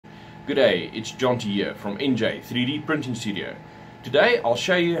G'day, it's Jonty here from NJ 3D Printing Studio. Today I'll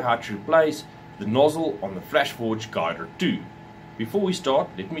show you how to replace the nozzle on the FlashForge Guider 2. Before we start,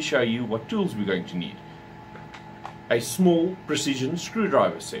 let me show you what tools we're going to need. A small precision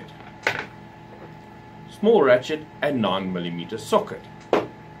screwdriver set, small ratchet and 9mm socket,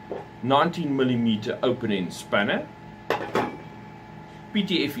 19mm open end spanner,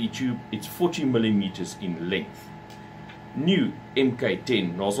 Ptfe tube, it's 40mm in length, new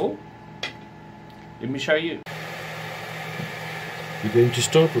MK10 nozzle. Let me show you. We're going to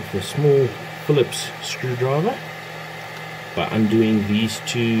start with a small Phillips screwdriver by undoing these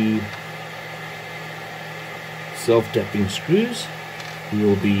two self-tapping screws. We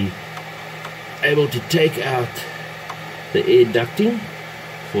will be able to take out the air ducting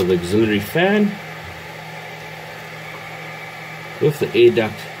for the auxiliary fan. With the air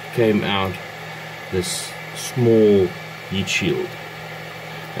duct came out this small heat shield.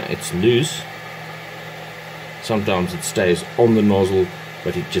 Now it's loose. Sometimes it stays on the nozzle,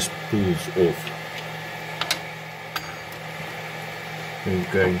 but it just pulls off.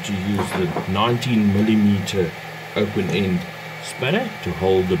 We're going to use the 19mm open end spanner to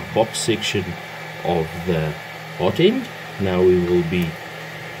hold the box section of the hot end. Now we will be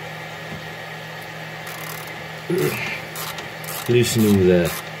loosening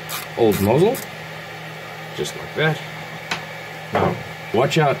the old nozzle, just like that. Now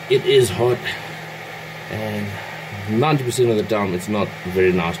watch out, it is hot, and 90% of the time it's not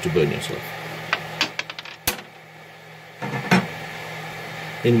very nice to burn yourself.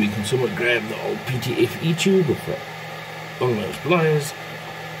 Then we can somewhat grab the old Ptfe tube with the long nose pliers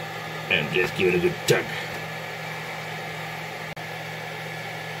and just give it a good tug.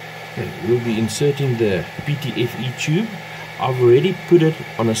 And we'll be inserting the Ptfe tube. I've already put it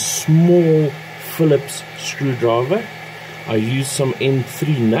on a small Phillips screwdriver. I used some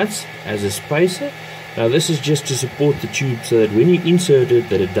M3 nuts as a spacer. Now this is just to support the tube so that when you insert it,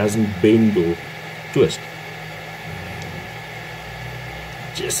 that it doesn't bend or twist.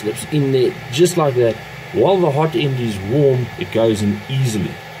 Just slips in there just like that. While the hot end is warm, it goes in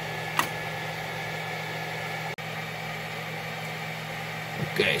easily.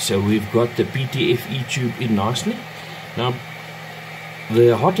 Okay, so we've got the Ptfe tube in nicely. Now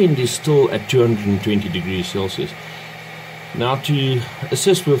the hot end is still at 220 degrees Celsius. Now to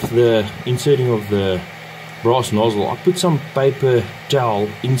assist with the inserting of the brass nozzle, I put some paper towel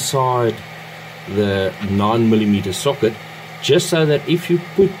inside the 9mm socket, just so that if you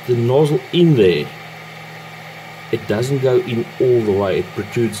put the nozzle in there, it doesn't go in all the way, it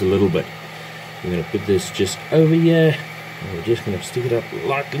protrudes a little bit. I'm going to put this just over here, and we're just going to stick it up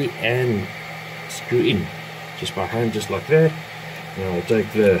lightly and screw in, just by hand, just like that. Now I'll take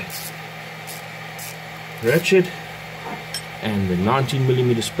the ratchet and the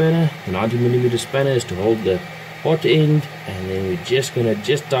 19mm spanner. The 19mm spanner is to hold the hot end, and then we're just going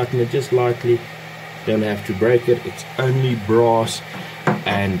to tighten it just lightly. Don't have to break it, it's only brass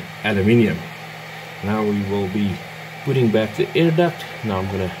and aluminium. Now we will be putting back the air duct. Now I'm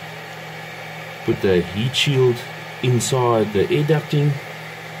going to put the heat shield inside the air ducting.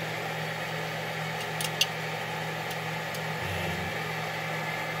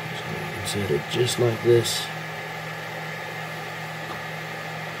 Insert it just like this.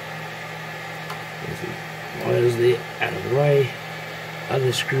 Wires there out of the way.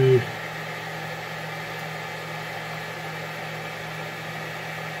 Other screw.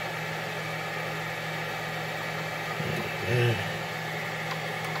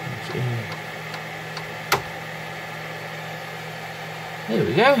 There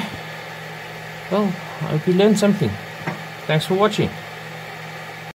we go. Well, I hope you learned something. Thanks for watching.